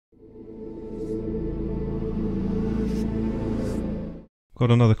Got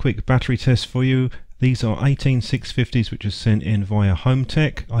another quick battery test for you. These are 18650s which are sent in via Hohm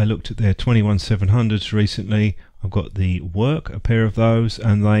Tech. I looked at their 21700s recently. I've got the Work, a pair of those,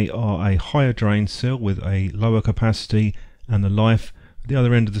 and they are a higher drain cell with a lower capacity, and the Life at the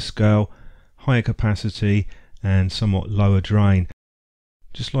other end of the scale, higher capacity and somewhat lower drain.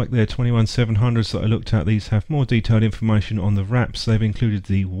 Just like their 21700s that I looked at, these have more detailed information on the wraps. They've included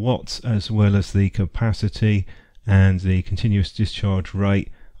the watts as well as the capacity and the continuous discharge rate.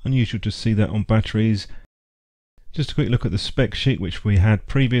 Unusual to see that on batteries. Just a quick look at the spec sheet which we had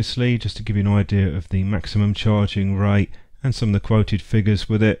previously, just to give you an idea of the maximum charging rate and some of the quoted figures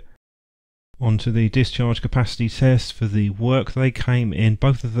with it. Onto the discharge capacity test for the Work. They came in,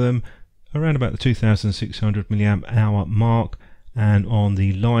 both of them, around about the 2600 mAh mark, and on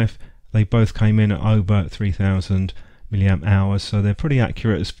the Life they both came in at over 3000 mAh, so they're pretty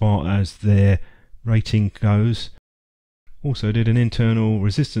accurate as far as their rating goes. Also did an internal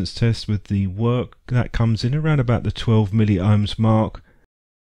resistance test with the Work. That comes in around about the 12 milliohms mark.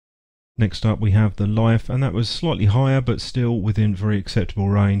 Next up we have the Life, and that was slightly higher but still within very acceptable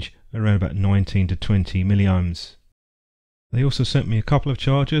range, around about 19 to 20 milliohms. They also sent me a couple of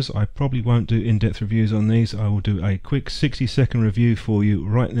chargers. I probably won't do in-depth reviews on these. I will do a quick 60-second review for you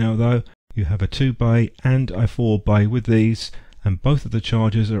right now though. You have a 2-bay and a 4-bay with these, and both of the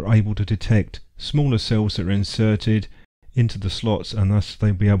chargers are able to detect smaller cells that are inserted into the slots, and thus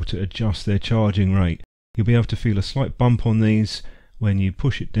they'll be able to adjust their charging rate. You'll be able to feel a slight bump on these when you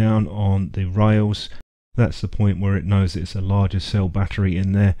push it down on the rails. That's the point where it knows it's a larger cell battery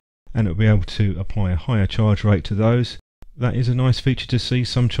in there, and it'll be able to apply a higher charge rate to those. That is a nice feature to see.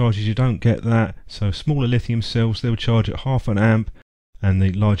 Some chargers you don't get that. So smaller lithium cells, they'll charge at half an amp, and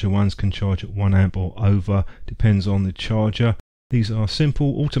the larger ones can charge at 1 amp or over, depends on the charger. These are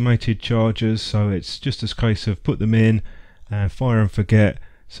simple automated chargers, so it's just a case of put them in and fire and forget.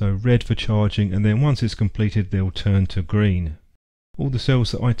 So red for charging, and then once it's completed they'll turn to green. All the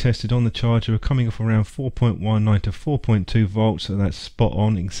cells that I tested on the charger are coming off around 4.19 to 4.2 volts, so that's spot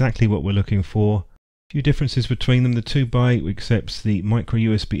on, exactly what we're looking for. Few differences between them. The 2-bay accepts the micro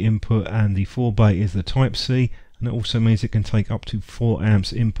USB input, and the 4-bay is the Type C, and it also means it can take up to 4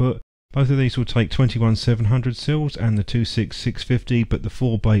 amps input. Both of these will take 21700 cells and the 26650, but the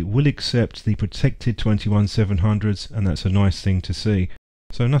 4-bay will accept the protected 21700s, and that's a nice thing to see.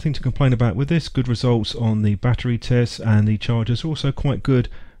 So nothing to complain about with this. Good results on the battery tests, and the chargers are also quite good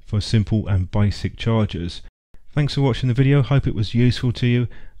for simple and basic chargers. Thanks for watching the video. Hope it was useful to you,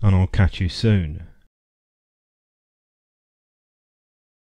 and I'll catch you soon.